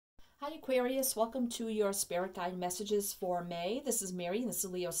Hi Aquarius, welcome to your spirit guide messages for May. This is Mary and this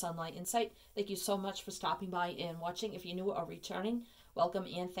is Leo Sunlight Insight. Thank you so much for stopping by and watching. If you're new or returning, welcome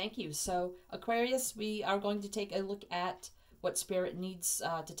and thank you. So Aquarius, we are going to take a look at what spirit needs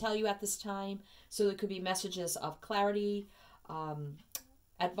to tell you at this time. So it could be messages of clarity,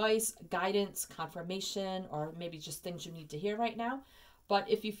 advice, guidance, confirmation, or maybe just things you need to hear right now. But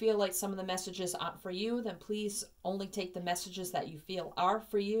if you feel like some of the messages aren't for you, then please only take the messages that you feel are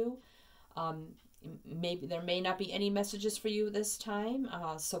for you. Maybe there may not be any messages for you this time,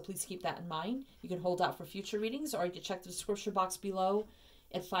 so please keep that in mind. You can hold out for future readings, or you can check the description box below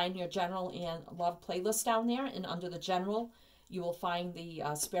and find your general and love playlist down there. And under the general, you will find the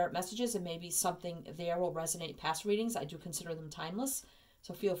spirit messages, and maybe something there will resonate past readings. I do consider them timeless,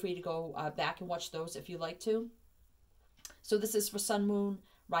 so feel free to go back and watch those if you like to. So this is for Sun, Moon,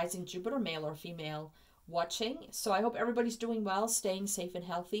 Rising, Jupiter, male or female watching. So I hope everybody's doing well, staying safe and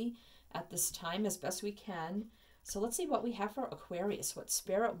healthy at this time as best we can. So let's see what we have for Aquarius, what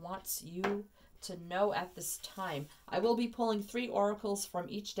Spirit wants you to know at this time. I will be pulling 3 oracles from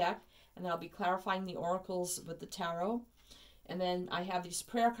each deck, and I'll be clarifying the oracles with the tarot. And then I have these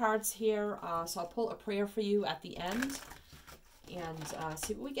prayer cards here, so I'll pull a prayer for you at the end and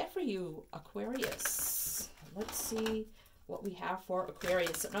see what we get for you, Aquarius. Let's see what we have for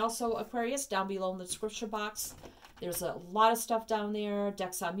Aquarius. And also Aquarius, down below in the description box, there's a lot of stuff down there,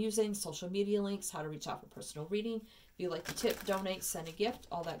 decks I'm using, social media links, how to reach out for personal reading. If you like to tip, donate, send a gift,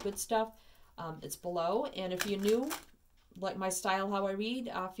 all that good stuff, it's below. And if you're new, like my style, how I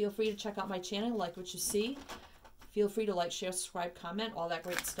read, feel free to check out my channel, like what you see. Feel free to like, share, subscribe, comment, all that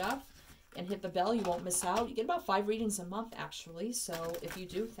great stuff. And hit the bell, you won't miss out. You get about 5 readings a month, actually. So if you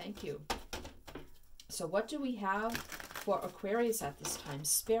do, thank you. So what do we have for Aquarius at this time?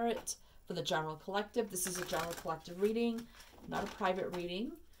 Spirit for the general collective. This is a general collective reading, not a private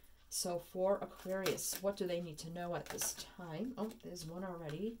reading. So for Aquarius, what do they need to know at this time? Oh, there's one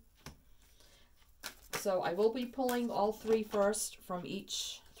already. So I will be pulling all 3 first from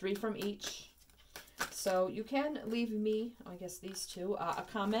each, 3 from each. So you can leave me, I guess these 2, a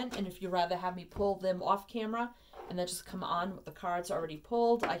comment, and if you'd rather have me pull them off camera and then just come on with the cards already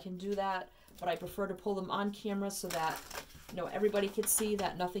pulled, I can do that. But I prefer to pull them on camera so that, you know, everybody could see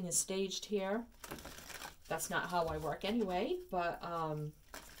that nothing is staged here. That's not how I work anyway. But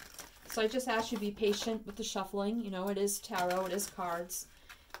so I just ask you to be patient with the shuffling. You know, it is tarot, it is cards,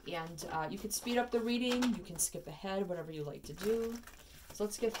 and you can speed up the reading, you can skip ahead, whatever you like to do. So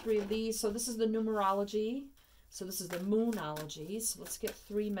let's get 3 of these. So this is the numerology. So this is the moonology. So let's get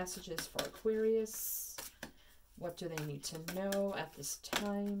 3 messages for Aquarius. What do they need to know at this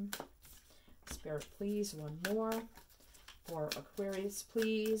time? Spirit, please, one more. For Aquarius,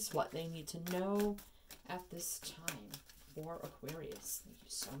 please, what they need to know at this time for Aquarius. Thank you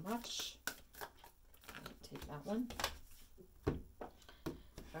so much. Take that one.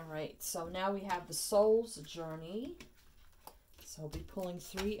 All right, so now we have the Soul's Journey. So I'll be pulling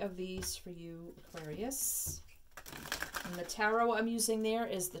 3 of these for you, Aquarius. And the tarot I'm using there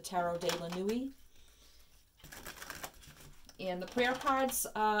is the Tarot de la Nuit. And the prayer cards,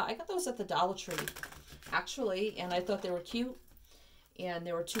 I got those at the Dollar Tree, actually, and I thought they were cute. And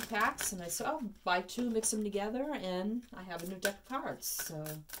there were 2 packs, and I said, oh, buy 2, mix them together, and I have a new deck of cards. So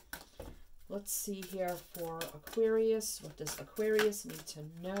let's see here for Aquarius. What does Aquarius need to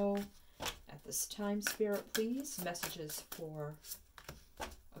know at this time, Spirit, please? Messages for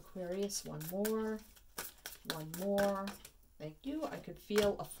Aquarius. One more. One more. Thank you. I could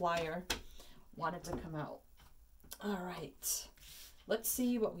feel a flyer wanted to come out. All right, let's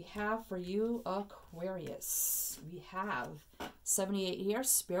see what we have for you, Aquarius. We have 78 here,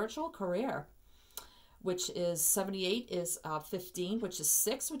 spiritual career, which is 78 is 15, which is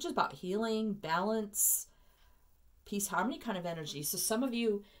 6, which is about healing, balance, peace, harmony kind of energy. So some of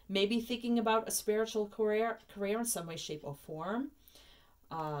you may be thinking about a spiritual career in some way, shape, or form.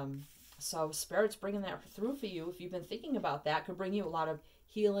 So Spirit's bringing that through for you. If you've been thinking about that, could bring you a lot of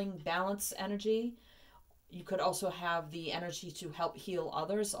healing, balance energy. You could also have the energy to help heal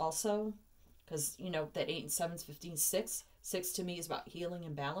others also, because, you know, that 8 and 7 is 15, 6. 6 to me is about healing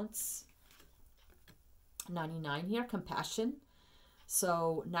and balance. 99 here, compassion.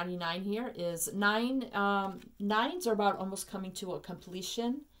 So 99 here is 9. 9s are about almost coming to a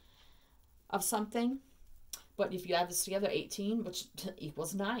completion of something. But if you add this together, 18, which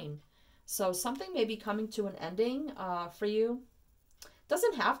equals 9. So something may be coming to an ending for you.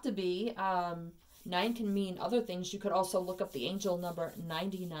 Doesn't have to be. 9 can mean other things. You could also look up the angel number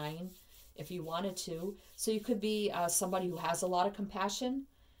 99 if you wanted to. So you could be somebody who has a lot of compassion,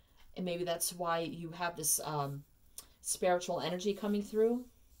 and maybe that's why you have this spiritual energy coming through.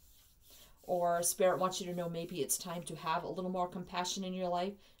 or Spirit wants you to know maybe it's time to have a little more compassion in your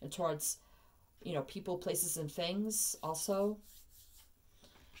life and towards, you know, people, places, and things also.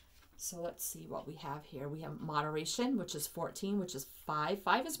 So let's see what we have here. We have moderation, which is 14, which is 5.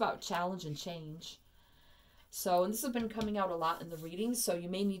 5 is about challenge and change. So, and this has been coming out a lot in the readings, so you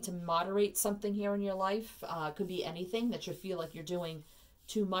may need to moderate something here in your life. It could be anything that you feel like you're doing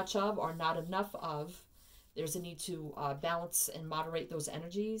too much of or not enough of. There's a need to balance and moderate those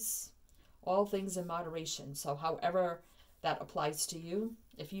energies. All things in moderation. So however that applies to you.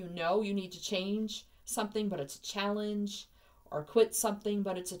 If you know you need to change something, but it's a challenge, or quit something,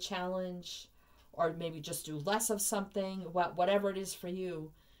 but it's a challenge, or maybe just do less of something, whatever it is for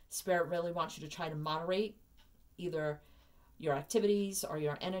you, Spirit really wants you to try to moderate either your activities or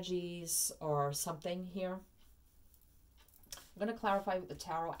your energies or something here. I'm going to clarify with the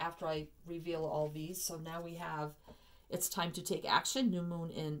tarot after I reveal all these. So now we have, it's time to take action, new moon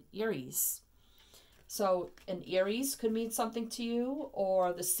in Aries. So an Aries could mean something to you,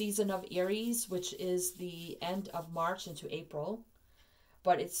 or the season of Aries, which is the end of March into April.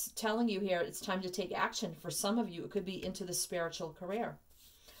 But it's telling you here it's time to take action. For some of you, it could be into the spiritual career.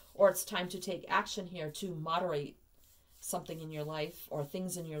 Or it's time to take action here to moderate something in your life or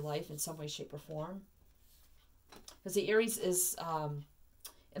things in your life in some way, shape, or form. Because the Aries is,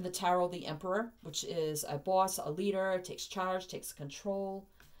 in the tarot, the Emperor, which is a boss, a leader, takes charge, takes control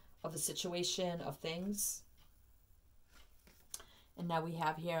of the situation, of things. And now we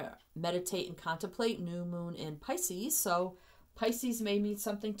have here, meditate and contemplate, new moon in Pisces. So Pisces may mean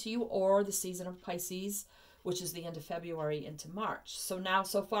something to you, or the season of Pisces, which is the end of February into March. So now,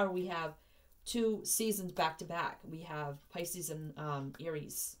 so far, we have 2 seasons back to back. We have Pisces and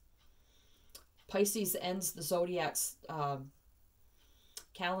Aries. Pisces ends the zodiac's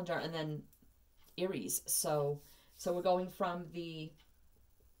calendar, and then Aries. So we're going from the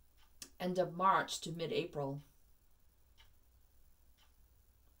end of March to mid-April.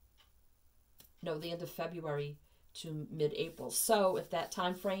 No, the end of February to mid-April. So if that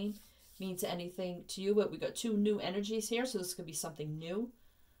time frame means anything to you, but we got 2 new energies here, so this could be something new.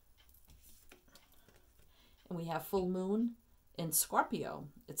 And we have full moon in Scorpio.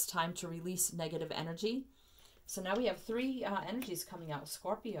 It's time to release negative energy. So now we have 3 energies coming out.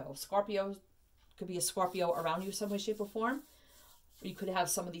 Scorpio. Scorpio could be a Scorpio around you some way, shape, or form. Or you could have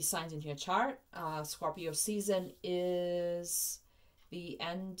some of these signs in your chart. Scorpio season is the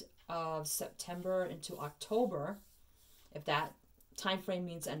end of September into October, if that time frame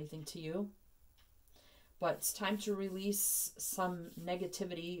means anything to you. But it's time to release some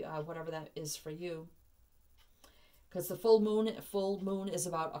negativity, whatever that is for you. Because the full moon is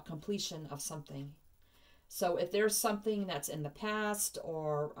about a completion of something. So if there's something that's in the past,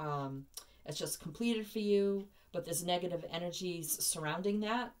 or it's just completed for you, but there's negative energies surrounding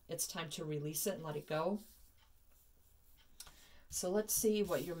that, it's time to release it and let it go. So let's see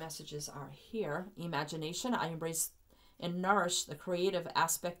what your messages are here. Imagination. I embrace and nourish the creative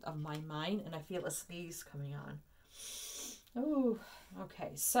aspect of my mind. And I feel a sneeze coming on. Oh,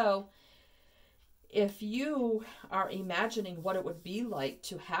 okay. So if you are imagining what it would be like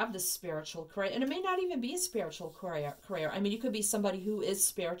to have this spiritual career, and it may not even be a spiritual career. I mean, you could be somebody who is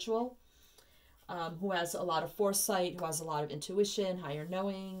spiritual, who has a lot of foresight, who has a lot of intuition, higher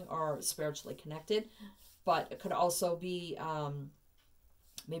knowing, or spiritually connected. But it could also be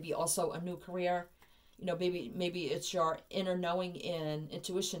maybe also a new career. You know, maybe it's your inner knowing and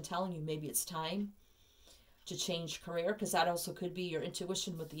intuition telling you maybe it's time to change career, because that also could be your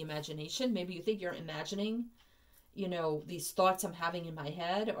intuition with the imagination. Maybe you think you're imagining, you know, these thoughts I'm having in my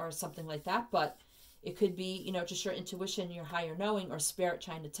head or something like that. But it could be, you know, just your intuition, your higher knowing, or spirit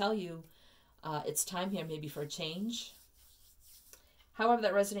trying to tell you it's time here maybe for a change. However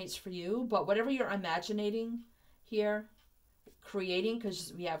that resonates for you, but whatever you're imagining here, creating,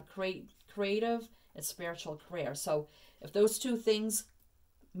 because we have creative and spiritual career. So if those 2 things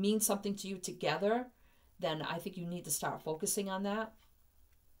mean something to you together, then I think you need to start focusing on that.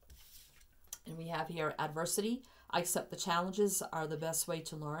 And we have here adversity. I accept the challenges are the best way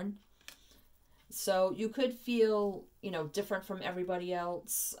to learn. So you could feel, you know, different from everybody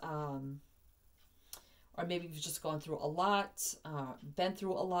else. Or maybe you've just gone through a lot, been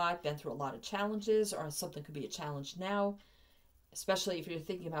through a lot of challenges, or something could be a challenge now, especially if you're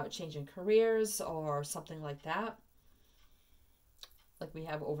thinking about changing careers or something like that, like we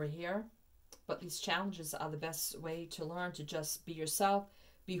have over here. But these challenges are the best way to learn to just be yourself,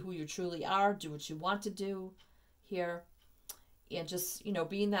 be who you truly are, do what you want to do here, and just, you know,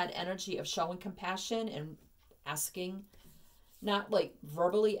 be in that energy of showing compassion and asking, not like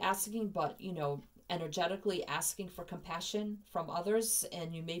verbally asking, but, you know, energetically asking for compassion from others,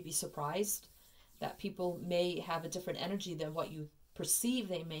 and you may be surprised that people may have a different energy than what you perceive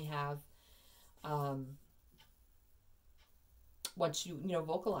they may have. Once you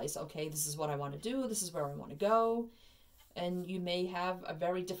vocalize, okay, this is what I want to do, this is where I want to go, and you may have a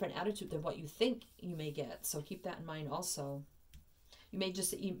very different attitude than what you think you may get. So keep that in mind also. You may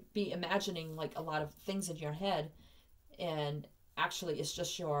just be imagining like a lot of things in your head, and actually it's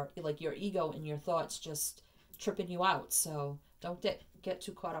just your ego and your thoughts just tripping you out. So don't get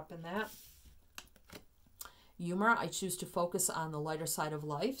too caught up in that. Humor, I choose to focus on the lighter side of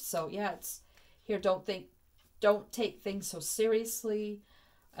life. So yeah, it's here, don't take things so seriously.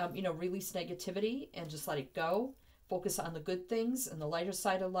 Release negativity and just let it go. Focus on the good things and the lighter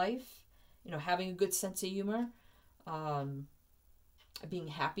side of life. Having a good sense of humor, being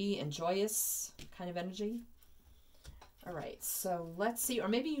happy and joyous kind of energy. All right, so let's see. Or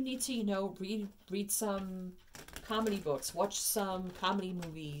maybe you need to, read some comedy books, watch some comedy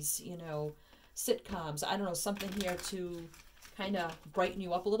movies, sitcoms. I don't know, something here to kind of brighten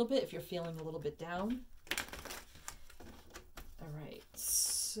you up a little bit if you're feeling a little bit down. All right,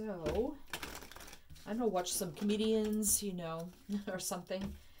 so I don't know, watch some comedians, or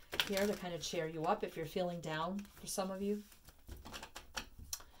something here to kind of cheer you up if you're feeling down for some of you.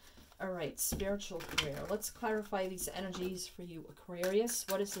 All right, spiritual career. Let's clarify these energies for you, Aquarius.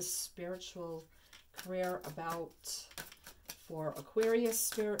 What is this spiritual career about for Aquarius?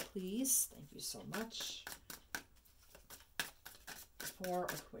 Spirit, please. Thank you so much. For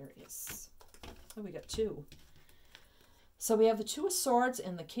Aquarius. Oh, we got two. So we have the Two of Swords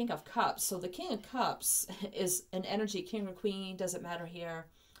and the King of Cups. So the King of Cups is an energy, king or queen, doesn't matter here.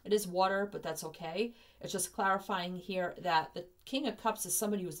 It is water, but that's okay. It's just clarifying here that the King of Cups is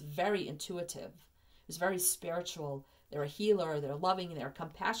somebody who's very intuitive, who's very spiritual. They're a healer, they're loving, they're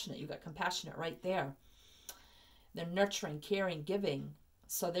compassionate. You got compassionate right there. They're nurturing, caring, giving.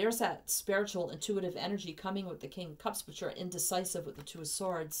 So there's that spiritual, intuitive energy coming with the King of Cups, but you're indecisive with the Two of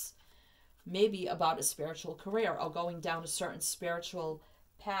Swords. Maybe about a spiritual career or going down a certain spiritual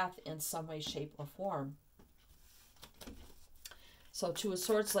path in some way, shape, or form. So Two of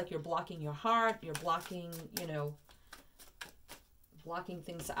Swords, like you're blocking your heart, you're blocking, blocking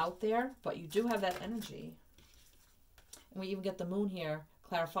things out there, but you do have that energy. And we even get the Moon here,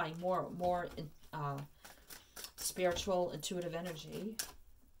 clarifying more spiritual, intuitive energy.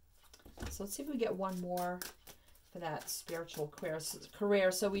 So let's see if we get one more for that spiritual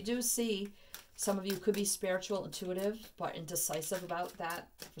career. So we do see some of you could be spiritual, intuitive, but indecisive about that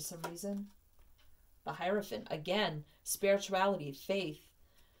for some reason. The Hierophant, again, spirituality, faith,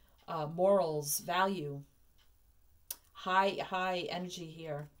 morals, value. High energy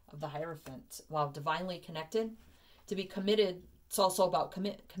here of the Hierophant. While divinely connected, to be committed, it's also about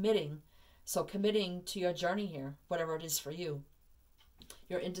committing. So committing to your journey here, whatever it is for you.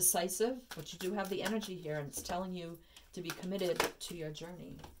 You're indecisive, but you do have the energy here, and it's telling you to be committed to your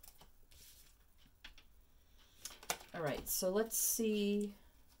journey. All right, so let's see.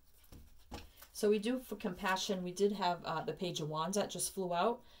 So we do, for compassion, we did have the Page of Wands that just flew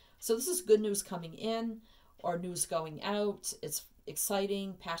out. So this is good news coming in or news going out. It's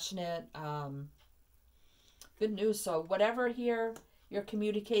exciting, passionate, good news. So whatever here you're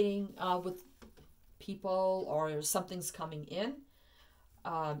communicating with people or something's coming in,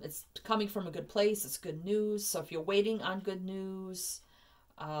 it's coming from a good place. It's good news. So if you're waiting on good news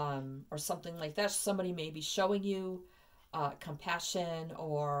or something like that, somebody may be showing you compassion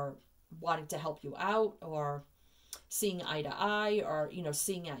or wanting to help you out or seeing eye to eye or,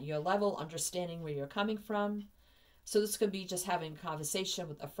 seeing at your level, understanding where you're coming from. So this could be just having a conversation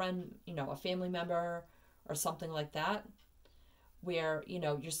with a friend, a family member or something like that, where,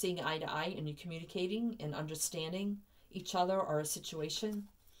 you're seeing eye to eye and you're communicating and understanding each other or a situation.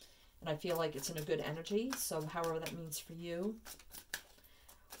 And I feel like it's in a good energy. So however that means for you.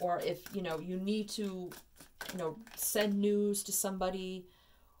 Or if, you need to, send news to somebody,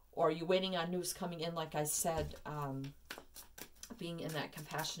 or you're waiting on news coming in, like I said, being in that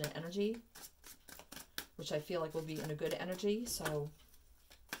compassionate energy, which I feel like will be in a good energy. So,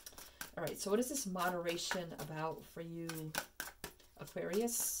 all right, so what is this moderation about for you,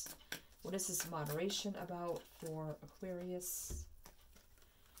 Aquarius? What is this moderation about for Aquarius?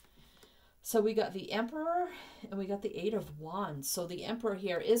 So we got the Emperor and we got the Eight of Wands. So the Emperor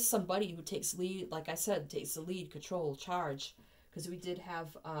here is somebody who takes lead, like I said, takes the lead, control, charge. Because we did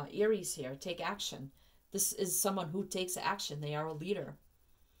have Aries here, take action. This is someone who takes action. They are a leader.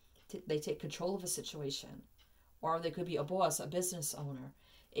 They take control of a situation. Or they could be a boss, a business owner.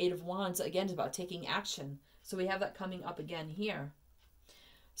 Eight of Wands, again, is about taking action. So we have that coming up again here.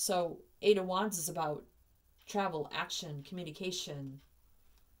 So 8 of Wands is about travel, action, communication,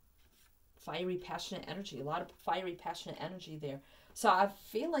 fiery, passionate energy. A lot of fiery, passionate energy there. So I'm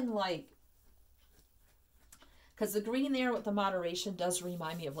feeling like, because the green there with the moderation does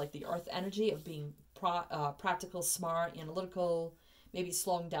remind me of like the earth energy of being practical, smart, analytical, maybe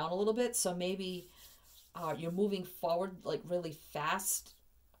slowing down a little bit. So maybe you're moving forward like really fast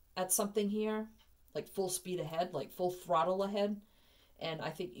at something here, like full speed ahead, like full throttle ahead. And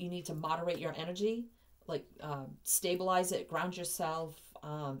I think you need to moderate your energy, like stabilize it, ground yourself,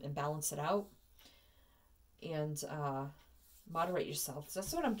 and balance it out. And moderate yourself. So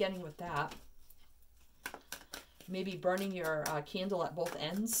that's what I'm getting with that. Maybe burning your candle at both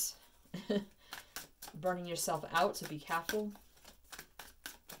ends. Burning yourself out, so be careful.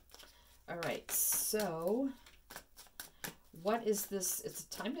 All right, so what is this? It's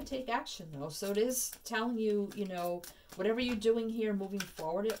time to take action, though. So it is telling you, you know, whatever you're doing here, moving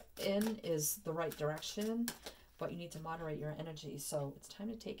forward in is the right direction, but you need to moderate your energy. So it's time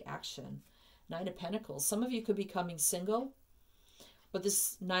to take action. 9 of Pentacles. Some of you could be becoming single, but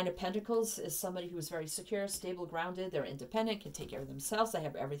this 9 of Pentacles is somebody who is very secure, stable, grounded. They're independent, can take care of themselves. They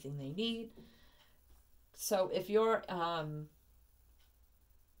have everything they need. So if you're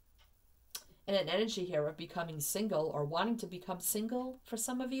in an energy here of becoming single or wanting to become single for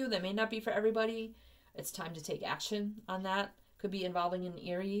some of you, that may not be for everybody. It's time to take action on that. Could be involving an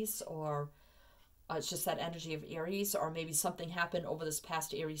Aries, or it's just that energy of Aries, or maybe something happened over this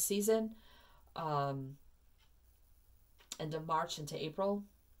past Aries season. End of March into April,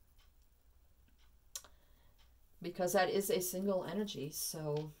 because that is a single energy.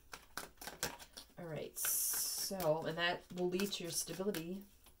 So all right, so, and that will lead to your stability.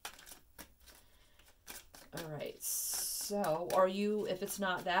 All right, so, or you, if it's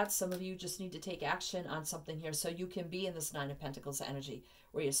not that, some of you just need to take action on something here so you can be in this 9 of Pentacles energy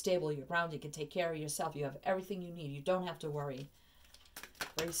where you're stable, you're grounded, you can take care of yourself, you have everything you need, you don't have to worry.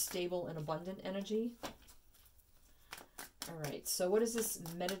 Very stable and abundant energy. All right, so what is this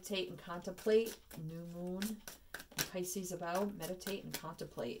meditate and contemplate? New moon in Pisces about? Meditate and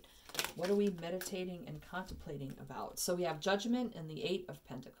contemplate. What are we meditating and contemplating about? So we have Judgment and the 8 of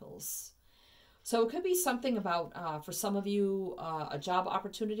Pentacles. So it could be something about, for some of you, a job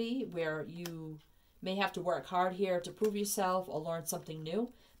opportunity where you may have to work hard here to prove yourself or learn something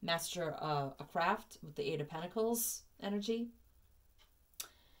new. Master a craft with the 8 of Pentacles energy.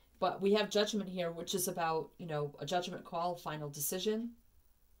 But we have Judgment here, which is about, you know, a judgment call, final decision.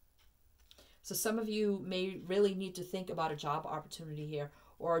 So some of you may really need to think about a job opportunity here.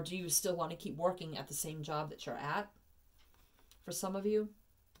 Or do you still want to keep working at the same job that you're at? For some of you.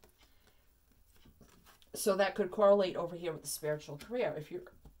 So that could correlate over here with the spiritual career. If you're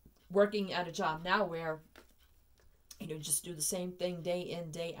working at a job now where, you know, just do the same thing day in,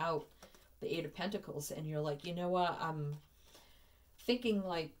 day out, the 8 of Pentacles, and you're like, you know what, I'm thinking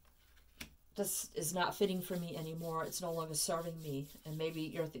like, this is not fitting for me anymore. It's no longer serving me. And maybe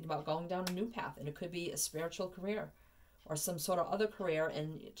you're thinking about going down a new path, and it could be a spiritual career or some sort of other career,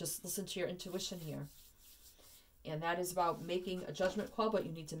 and just listen to your intuition here. And that is about making a judgment call, but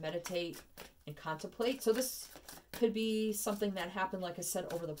you need to meditate and contemplate. So this could be something that happened, like I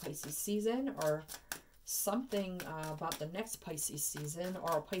said, over the Pisces season, or something about the next Pisces season,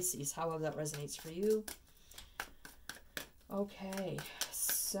 or Pisces, however that resonates for you. Okay,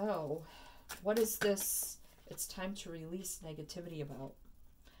 so what is this? It's time to release negativity about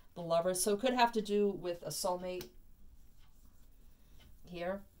the Lover. So it could have to do with a soulmate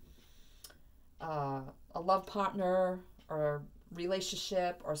here, a love partner or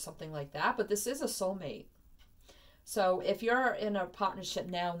relationship or something like that. But this is a soulmate. So if you're in a partnership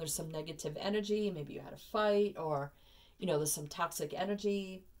now and there's some negative energy, maybe you had a fight, or, you know, there's some toxic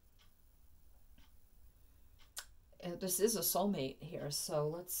energy, and this is a soulmate here. So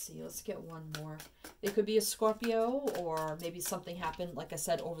let's see, let's get one more. It could be a Scorpio, or maybe something happened, like I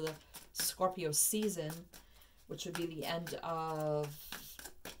said, over the Scorpio season, which would be the end of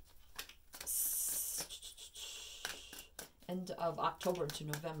October to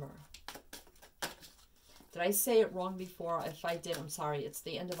November. Did I say it wrong before? If I did, I'm sorry. It's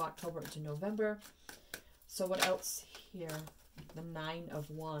the end of October to November. So what else here? The 9 of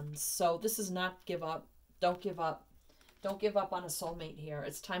Wands. So this is not give up. Don't give up. Don't give up on a soulmate here.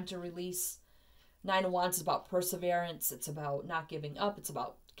 It's time to release. 9 of Wands is about perseverance. It's about not giving up. It's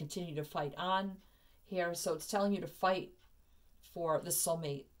about continue to fight on here. So it's telling you to fight for this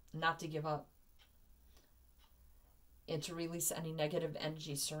soulmate, not to give up, and to release any negative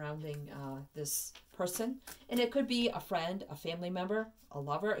energy surrounding this person. And it could be a friend, a family member, a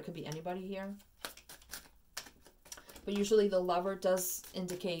lover. It could be anybody here. But usually the Lover does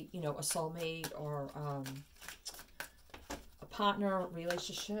indicate, you know, a soulmate or a partner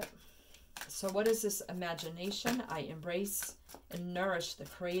relationship. So what is this imagination? I embrace and nourish the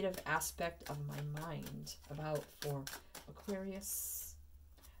creative aspect of my mind. About for Aquarius.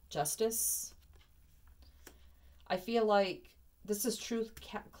 Justice. I feel like this is truth,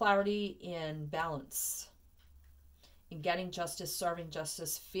 clarity, and balance. In getting justice, serving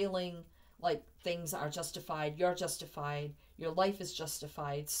justice, feeling like things are justified, you're justified, your life is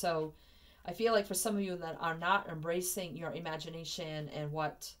justified. So I feel like for some of you that are not embracing your imagination and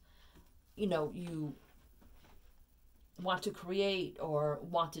what, you know, you want to create or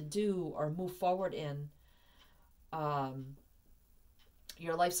want to do or move forward in,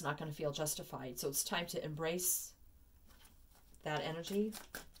 your life's not going to feel justified. So it's time to embrace that energy.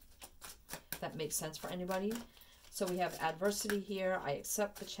 If that makes sense for anybody. So we have adversity here. I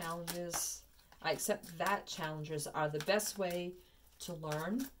accept the challenges. I accept that challenges are the best way to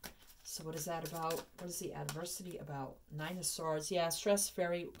learn. So what is that about? What is the adversity about? Nine of Swords. Yeah, stress,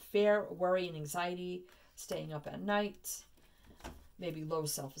 fear, worry, and anxiety. Staying up at night. Maybe low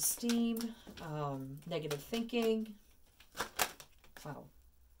self-esteem. Negative thinking. Wow.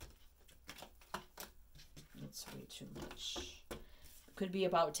 That's way too much. Could be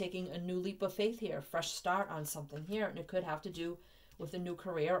about taking a new leap of faith here, fresh start on something here, and it could have to do with a new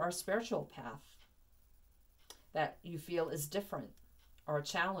career or spiritual path that you feel is different or a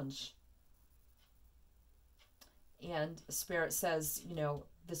challenge. And Spirit says, you know,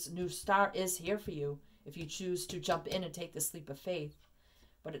 this new start is here for you if you choose to jump in and take this leap of faith.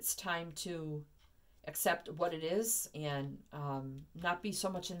 But it's time to accept what it is and not be so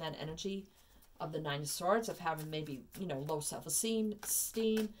much in that energy of the Nine of Swords, of having maybe, you know, low self-esteem,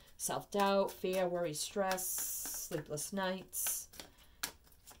 self-doubt, fear, worry, stress, sleepless nights.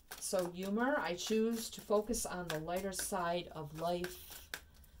 So humor, I choose to focus on the lighter side of life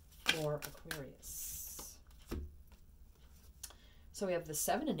for Aquarius. So we have the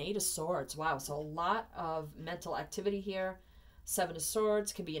 7 and 8 of Swords. Wow, so a lot of mental activity here. 7 of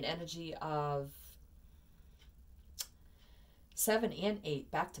Swords can be an energy of 7 and 8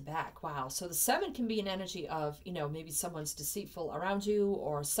 back to back. Wow. So the 7 can be an energy of, you know, maybe someone's deceitful around you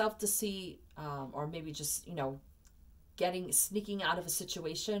or self-deceit, or maybe just, you know, sneaking out of a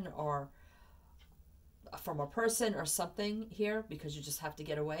situation or from a person or something here because you just have to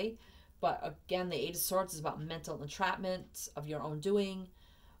get away. But again, the 8 of Swords is about mental entrapment of your own doing,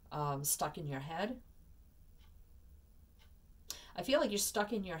 stuck in your head. I feel like you're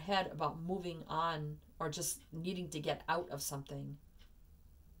stuck in your head about moving on or just needing to get out of something.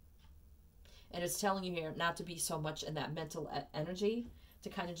 And it's telling you here not to be so much in that mental energy, to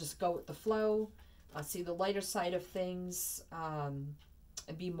kind of just go with the flow, see the lighter side of things, and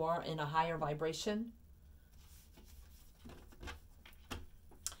be more in a higher vibration.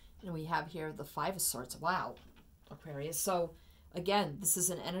 And we have here the 5 of Swords. Wow, Aquarius. So again, this is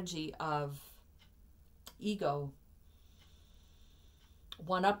an energy of ego,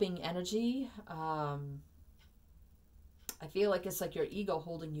 one-upping energy. I feel like it's like your ego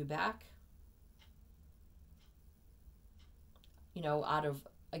holding you back. You know, out of,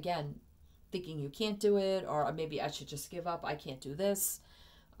 again, thinking you can't do it, or maybe I should just give up. I can't do this.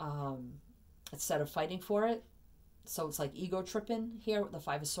 Instead of fighting for it. So it's like ego tripping here with the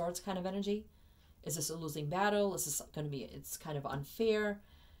 5 of Swords kind of energy. Is this a losing battle? Is this going to be, it's kind of unfair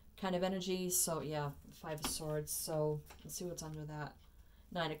kind of energy. So yeah, 5 of Swords. So let's see what's under that.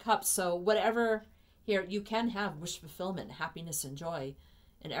 9 of Cups. So whatever here, you can have wish fulfillment, happiness, and joy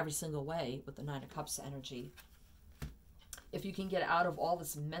in every single way with the 9 of Cups energy. If you can get out of all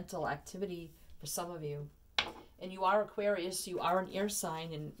this mental activity for some of you. And you are Aquarius, you are an air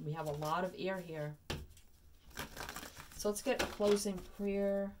sign, and we have a lot of air here. So let's get a closing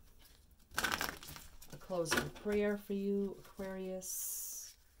prayer. A closing prayer for you,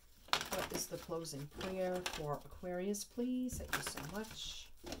 Aquarius. What is the closing prayer for Aquarius, please? Thank you so much.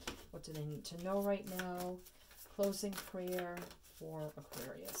 What do they need to know right now? Closing prayer for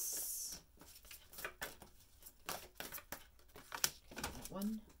Aquarius. That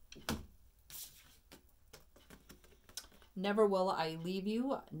one. Never will I leave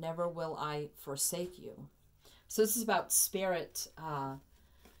you. Never will I forsake you. So this is about spirit.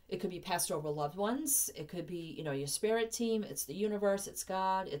 It could be passed over loved ones. It could be, you know, your spirit team. It's the universe. It's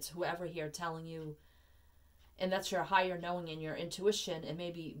God. It's whoever here telling you. And that's your higher knowing and your intuition. And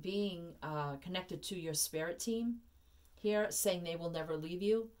maybe being connected to your spirit team here, saying they will never leave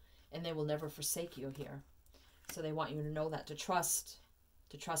you and they will never forsake you here. So they want you to know that, to trust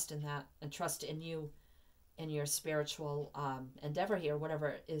in that, and trust in you and your spiritual endeavor here, whatever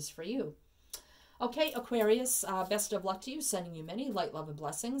it is for you. Okay, Aquarius, best of luck to you, sending you many light, love, and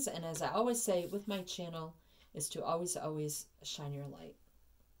blessings. And as I always say with my channel, is to always, always shine your light.